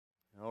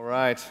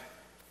right.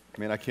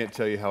 Man, I can't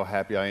tell you how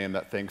happy I am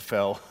that thing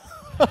fell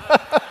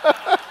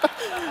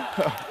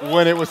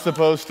when it was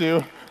supposed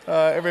to.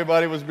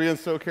 Everybody was being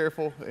so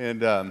careful,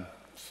 and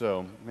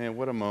so man,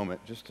 what a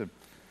moment just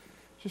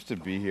to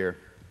be here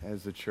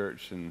as the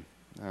church, and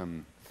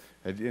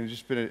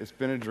it's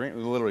been a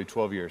dream. Literally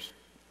 12 years.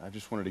 I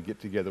just wanted to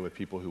get together with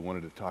people who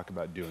wanted to talk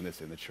about doing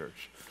this in the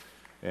church,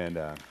 and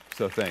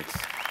so thanks,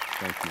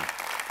 thank you.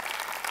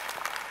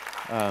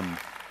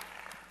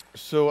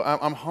 So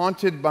I'm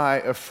haunted by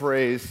a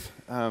phrase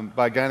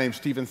by a guy named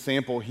Stephen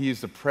Sample.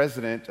 He's the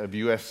president of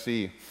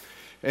USC.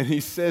 And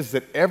he says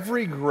that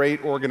every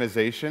great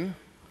organization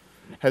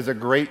has a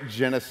great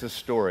Genesis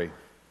story.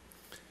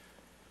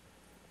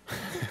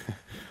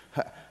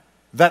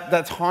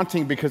 That's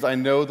haunting because I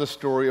know the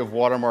story of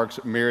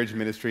Watermark's marriage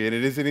ministry, and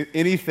it isn't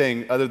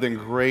anything other than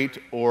great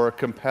or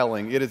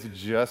compelling. It is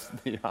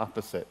just the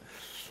opposite.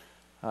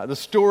 The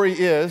story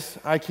is,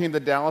 I came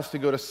to Dallas to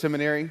go to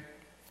seminary.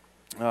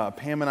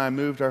 Pam and I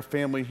moved our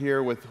family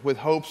here with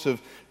hopes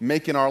of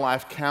making our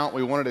life count.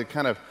 We wanted to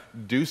kind of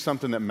do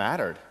something that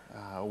mattered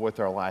with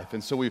our life.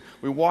 And so we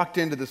walked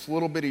into this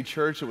little bitty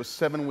church. It was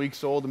 7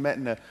 weeks old, met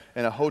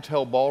in a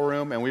hotel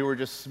ballroom, and we were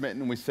just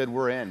smitten. We said,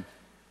 we're in.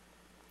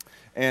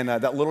 And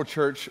that little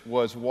church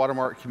was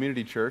Watermark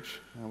Community Church.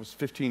 It was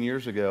 15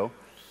 years ago.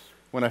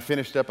 When I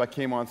finished up, I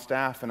came on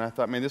staff, and I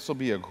thought, man, this will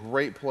be a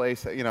great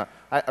place. You know,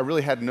 I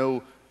really had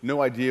no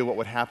idea what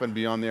would happen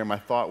beyond there. My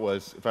thought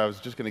was, if I was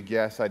just going to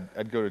guess,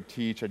 I'd go to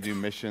teach, I'd do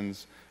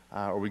missions,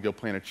 or we'd go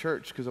plant a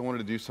church, because I wanted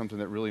to do something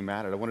that really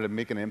mattered. I wanted to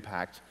make an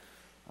impact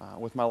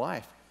with my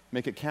life,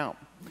 make it count.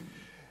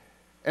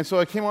 And so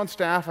I came on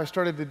staff, I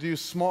started to do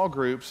small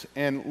groups,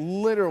 and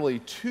literally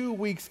 2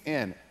 weeks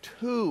in,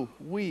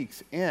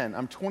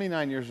 I'm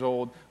 29 years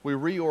old, we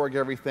reorg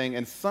everything,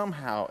 and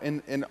somehow,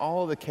 in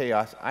all of the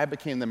chaos, I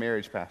became the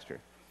marriage pastor.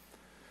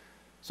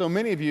 So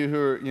many of you who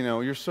are,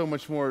 you're so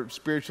much more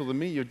spiritual than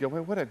me, you'd go,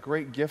 well, what a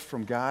great gift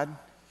from God.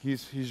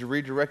 He's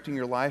redirecting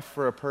your life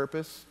for a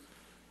purpose.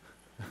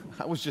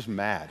 I was just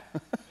mad,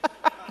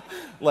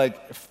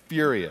 like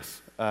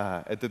furious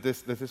that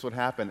this would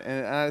happen.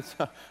 And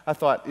I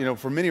thought,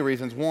 for many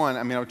reasons. One,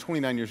 I was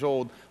 29 years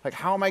old. Like,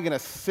 how am I going to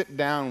sit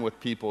down with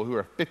people who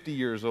are 50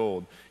 years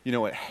old,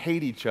 and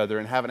hate each other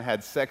and haven't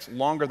had sex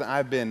longer than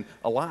I've been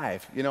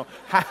alive?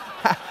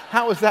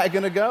 How is that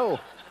going to go?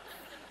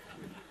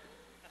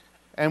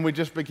 And we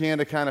just began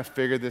to kind of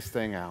figure this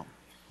thing out,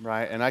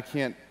 right? And I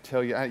can't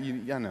tell you, I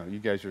know you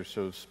guys are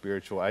so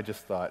spiritual. I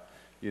just thought,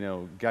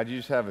 God,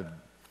 you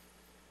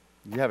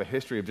have a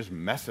history of just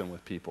messing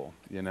with people,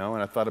 And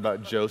I thought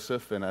about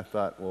Joseph, and I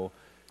thought, well,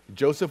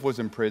 Joseph was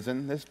in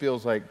prison. This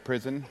feels like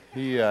prison.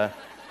 He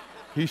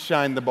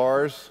shined the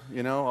bars.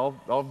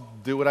 I'll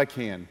do what I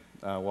can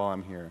while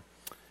I'm here.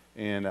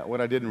 And what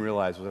I didn't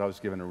realize was that I was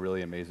given a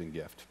really amazing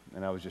gift,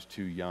 and I was just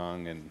too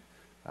young and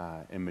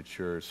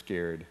immature,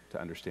 scared to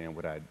understand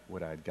what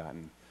I'd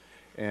gotten.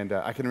 And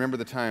I can remember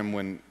the time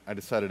when I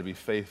decided to be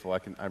faithful.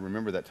 I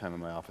remember that time in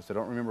my office. I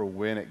don't remember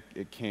when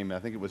it came. I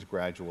think it was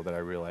gradual that I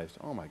realized,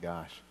 oh my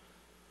gosh,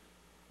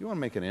 you want to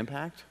make an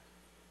impact?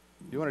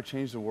 You want to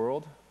change the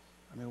world?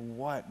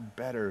 What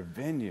better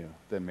venue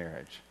than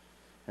marriage?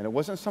 And it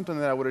wasn't something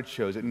that I would have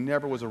chose. It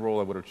never was a role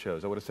I would have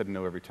chose. I would have said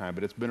no every time,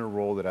 but it's been a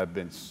role that I've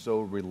been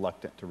so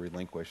reluctant to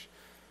relinquish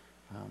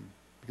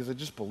because I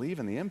just believe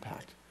in the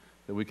impact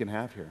that we can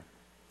have here.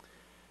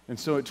 And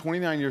so at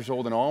 29 years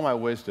old, in all my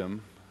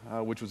wisdom,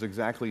 which was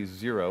exactly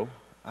zero,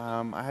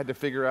 I had to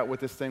figure out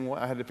what this thing was.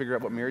 I had to figure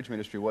out what marriage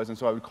ministry was. And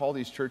so I would call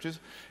these churches,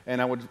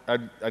 and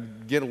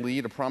I'd get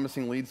a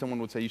promising lead. Someone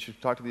would say, you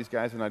should talk to these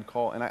guys, and I'd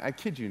call. And I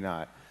kid you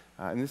not,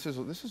 and this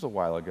is a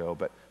while ago,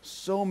 but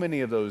so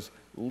many of those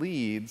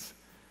leads,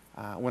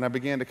 when I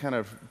began to kind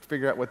of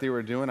figure out what they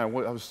were doing, I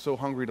was so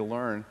hungry to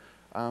learn.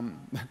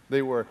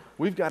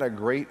 We've got a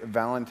great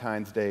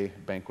Valentine's Day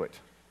banquet.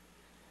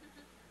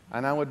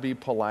 And I would be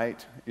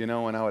polite, and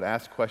I would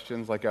ask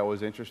questions like I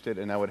was interested,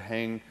 and I'd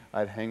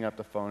hang up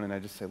the phone, and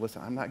I'd just say,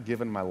 listen, I'm not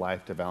giving my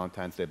life to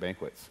Valentine's Day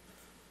banquets.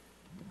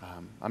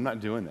 I'm not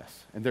doing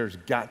this. And there's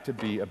got to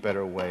be a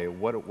better way.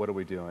 What are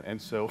we doing?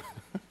 And so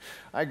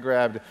I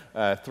grabbed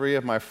 3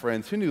 of my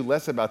friends who knew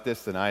less about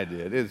this than I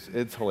did.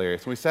 It's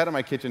hilarious. And we sat at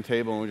my kitchen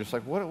table, and we were just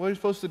like, what are we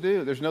supposed to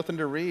do? There's nothing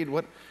to read.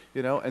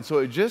 And so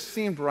it just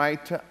seemed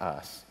right to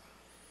us.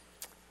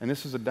 And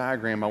this is a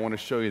diagram I want to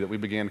show you that we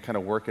began kind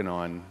of working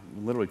on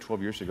literally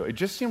 12 years ago. It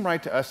just seemed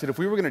right to us that if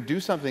we were going to do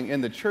something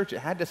in the church, it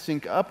had to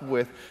sync up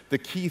with the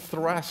key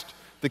thrust,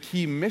 the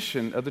key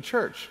mission of the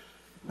church.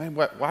 Man,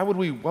 why would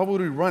we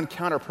run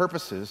counter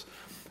purposes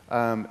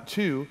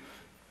to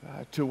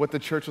what the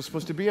church was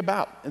supposed to be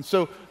about? And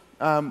so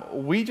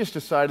we just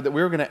decided that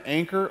we were going to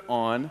anchor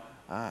on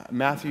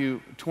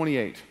Matthew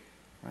 28,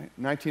 right?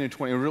 19 and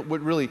 20.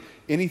 Really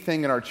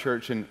anything in our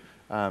church, and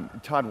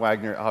Todd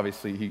Wagner,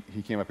 obviously,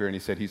 he came up here and he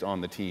said he's on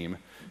the team.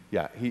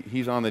 Yeah,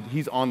 he's on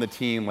the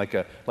team like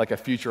a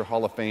future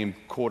Hall of Fame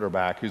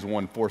quarterback who's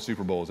won 4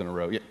 Super Bowls in a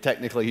row. Yeah,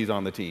 technically, he's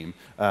on the team,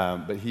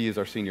 but he is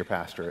our senior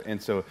pastor.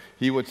 And so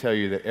he would tell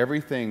you that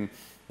everything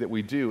that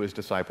we do is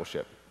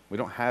discipleship. We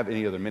don't have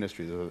any other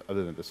ministries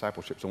other than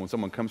discipleship. So when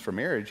someone comes for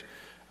marriage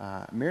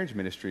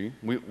ministry,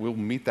 we'll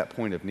meet that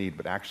point of need,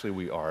 but actually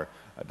we are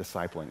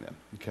discipling them,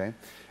 okay?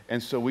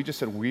 And so we just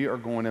said we are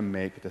going to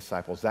make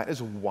disciples. That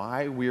is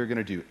why we are going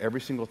to do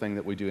every single thing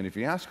that we do. And if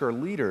you ask our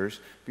leaders,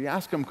 if you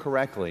ask them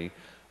correctly,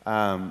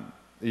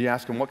 you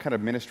ask them what kind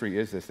of ministry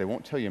is this, they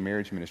won't tell you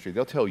marriage ministry.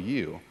 They'll tell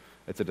you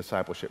it's a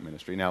discipleship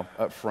ministry. Now,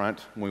 up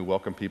front, when we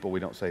welcome people, we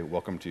don't say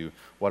welcome to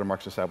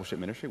Watermark's discipleship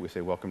ministry. We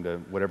say welcome to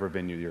whatever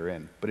venue you're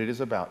in. But it is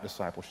about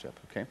discipleship,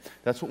 okay?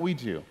 That's what we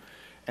do.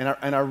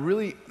 And I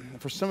really,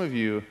 for some of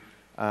you,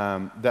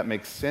 that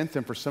makes sense,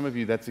 and for some of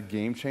you, that's a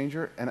game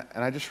changer. And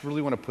I just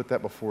really want to put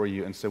that before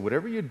you and say,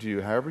 whatever you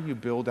do, however you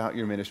build out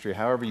your ministry,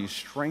 however you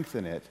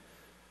strengthen it,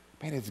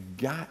 man, it's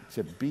got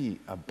to be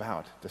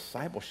about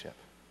discipleship,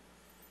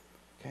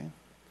 okay?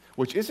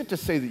 Which isn't to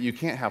say that you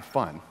can't have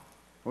fun.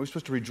 We're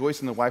supposed to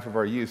rejoice in the wife of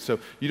our youth, so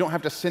you don't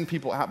have to send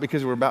people out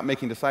because we're about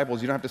making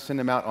disciples. You don't have to send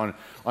them out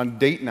on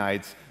date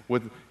nights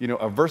with,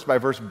 a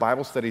verse-by-verse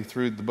Bible study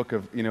through the book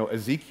of,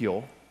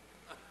 Ezekiel,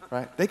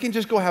 right? They can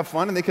just go have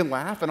fun and they can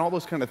laugh and all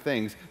those kind of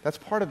things. That's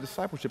part of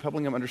discipleship,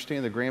 helping them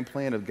understand the grand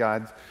plan of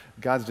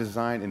God's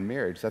design in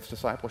marriage. That's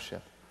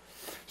discipleship.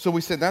 So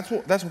we said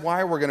that's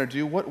why we're going to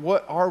do.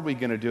 What are we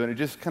going to do? And it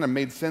just kind of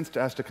made sense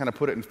to us to kind of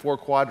put it in 4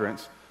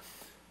 quadrants.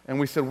 And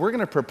we said we're going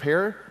to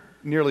prepare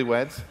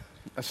newlyweds,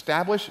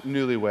 establish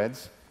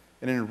newlyweds,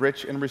 and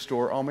enrich and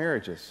restore all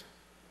marriages.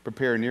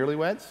 Prepare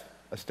newlyweds,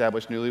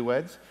 establish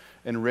newlyweds,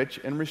 enrich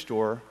and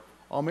restore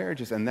all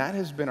marriages. And that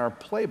has been our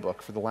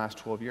playbook for the last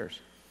 12 years.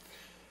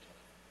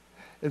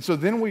 And so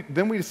then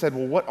we said,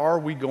 well, what are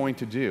we going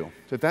to do?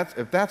 So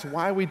if that's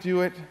why we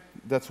do it,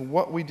 that's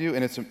what we do.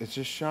 And it's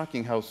just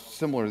shocking how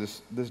similar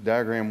this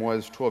diagram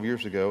was 12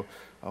 years ago.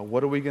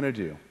 What are we going to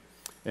do?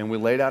 And we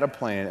laid out a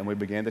plan, and we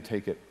began to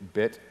take it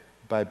bit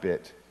by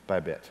bit by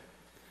bit.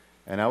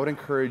 And I would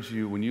encourage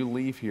you, when you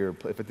leave here,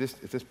 if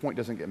this point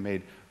doesn't get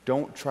made,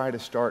 don't try to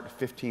start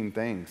 15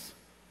 things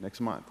next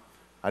month.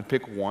 I'd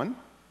pick one,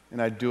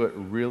 and I'd do it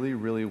really,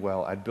 really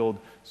well. I'd build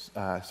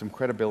some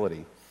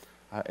credibility.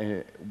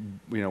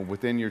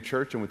 Within your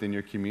church and within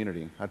your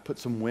community. I'd put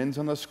some wins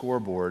on the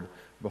scoreboard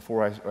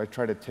before I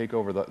try to take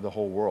over the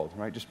whole world,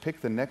 right? Just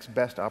pick the next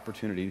best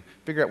opportunity,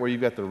 figure out where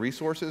you've got the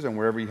resources and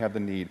wherever you have the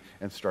need,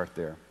 and start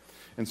there.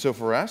 And so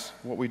for us,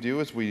 what we do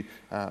is we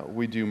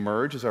do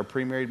Merge as our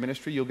pre-married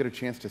ministry. You'll get a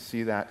chance to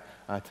see that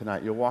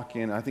tonight. You'll walk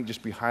in, I think,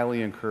 just be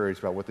highly encouraged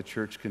about what the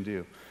church can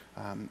do.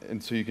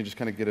 And so you can just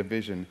kind of get a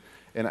vision.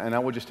 And I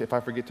would just, if I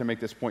forget to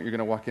make this point, you're going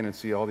to walk in and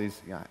see all these,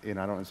 it's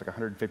like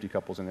 150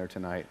 couples in there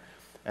tonight.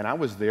 And I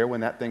was there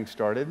when that thing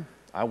started.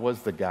 I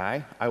was the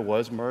guy. I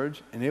was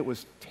Merge, and it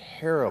was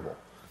terrible.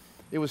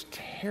 It was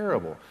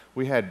terrible.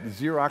 We had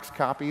Xerox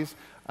copies.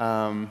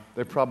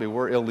 They probably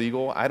were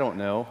illegal. I don't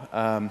know.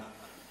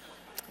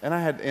 And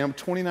I'm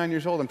 29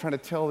 years old. I'm trying to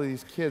tell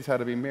these kids how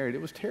to be married.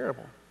 It was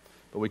terrible.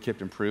 But we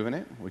kept improving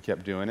it. We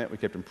kept doing it. We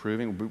kept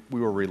improving.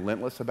 We were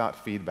relentless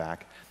about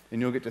feedback.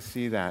 And you'll get to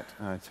see that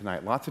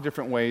tonight. Lots of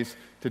different ways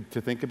to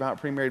think about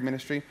pre-married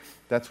ministry.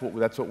 That's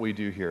what we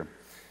do here.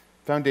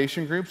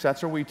 Foundation groups,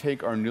 that's where we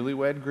take our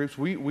newlywed groups.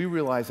 We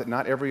realize that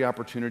not every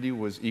opportunity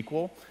was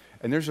equal,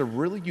 and there's a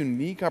really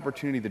unique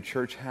opportunity the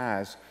church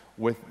has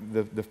with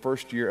the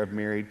first year of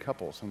married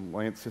couples. And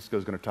Lance Cisco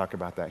is going to talk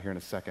about that here in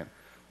a second.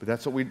 But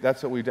that's what we've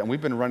done.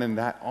 We've been running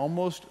that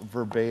almost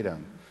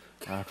verbatim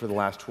for the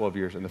last 12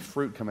 years, and the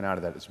fruit coming out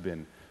of that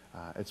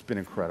it's been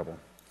incredible.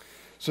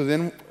 So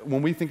then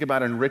when we think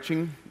about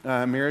enriching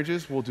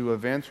marriages, we'll do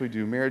events, we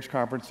do marriage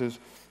conferences,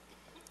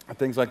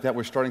 things like that.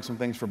 We're starting some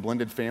things for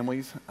blended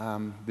families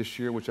this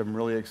year, which I'm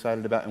really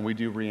excited about, and we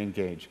do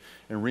Reengage.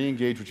 And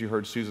Reengage, which you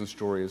heard Susan's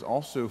story, is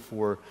also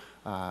for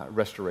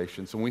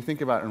restoration. So when we think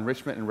about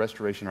enrichment and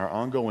restoration, our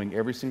ongoing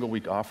every single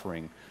week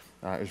offering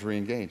is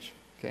Reengage,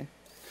 okay?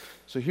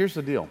 So here's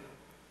the deal.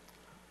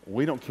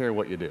 We don't care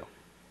what you do.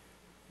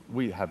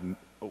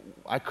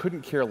 I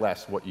couldn't care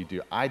less what you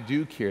do. I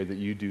do care that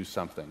you do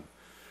something.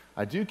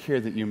 I do care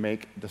that you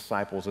make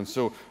disciples. And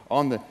so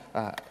I'm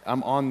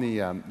on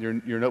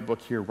your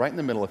notebook here, right in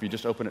the middle. If you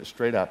just open it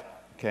straight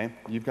up, okay,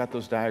 you've got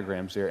those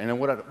diagrams there. And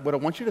what I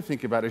want you to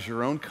think about is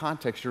your own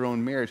context, your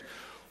own marriage.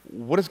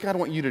 What does God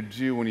want you to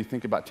do when you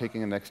think about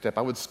taking the next step?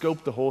 I would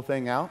scope the whole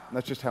thing out.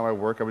 That's just how I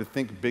work. I would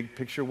think big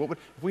picture. If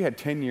we had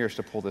 10 years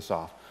to pull this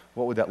off,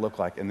 what would that look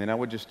like? And then I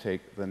would just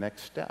take the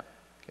next step.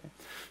 Okay.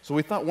 So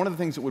we thought one of the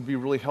things that would be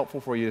really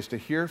helpful for you is to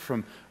hear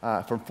from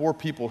 4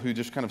 people who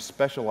just kind of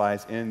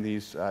specialize in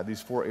these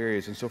 4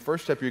 areas. And so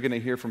first up, you're going to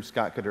hear from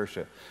Scott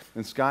Kadersha.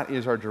 And Scott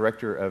is our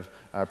director of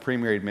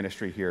pre-married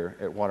ministry here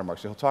at Watermark.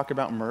 So he'll talk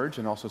about Merge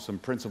and also some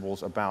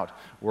principles about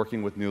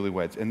working with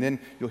newlyweds. And then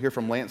you'll hear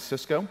from Lance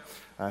Cisco,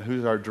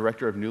 who's our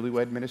director of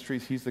newlywed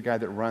ministries. He's the guy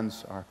that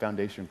runs our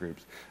foundation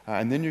groups.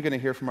 And then you're going to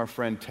hear from our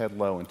friend Ted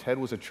Lowe. And Ted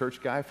was a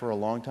church guy for a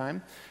long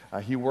time.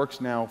 He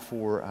works now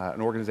for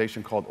an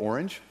organization called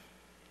Orange.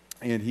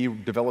 And he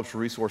develops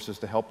resources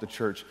to help the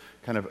church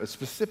kind of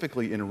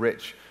specifically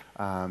enrich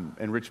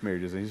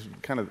marriages. And he's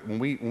kind of, when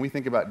we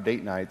think about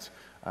date nights,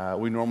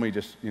 We normally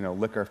just,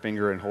 lick our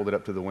finger and hold it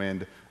up to the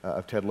wind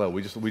of Ted Lowe.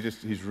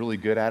 He's really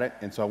good at it,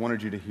 and so I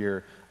wanted you to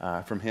hear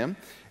from him.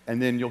 And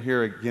then you'll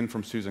hear again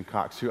from Susan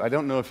Cox, who I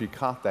don't know if you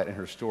caught that in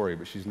her story,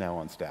 but she's now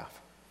on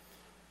staff.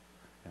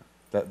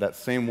 Yeah. That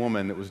same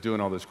woman that was doing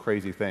all those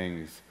crazy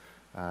things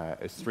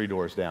is 3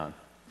 doors down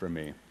from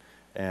me.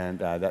 And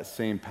that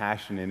same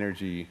passion,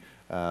 energy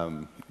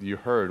you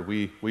heard,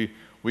 we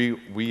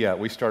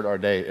start our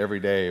day every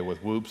day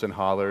with whoops and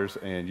hollers,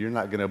 and you're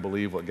not going to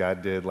believe what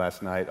God did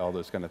last night, all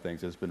those kind of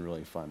things. It's been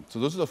really fun. So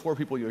those are the 4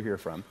 people you'll hear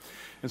from.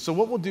 And so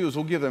what we'll do is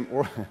we're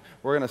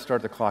going to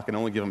start the clock and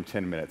only give them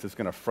 10 minutes. It's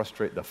going to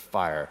frustrate the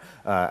fire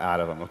out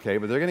of them, okay?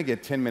 But they're going to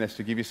get 10 minutes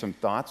to give you some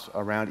thoughts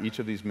around each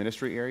of these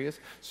ministry areas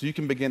so you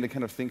can begin to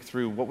kind of think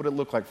through what would it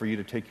look like for you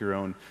to take your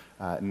own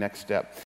next step.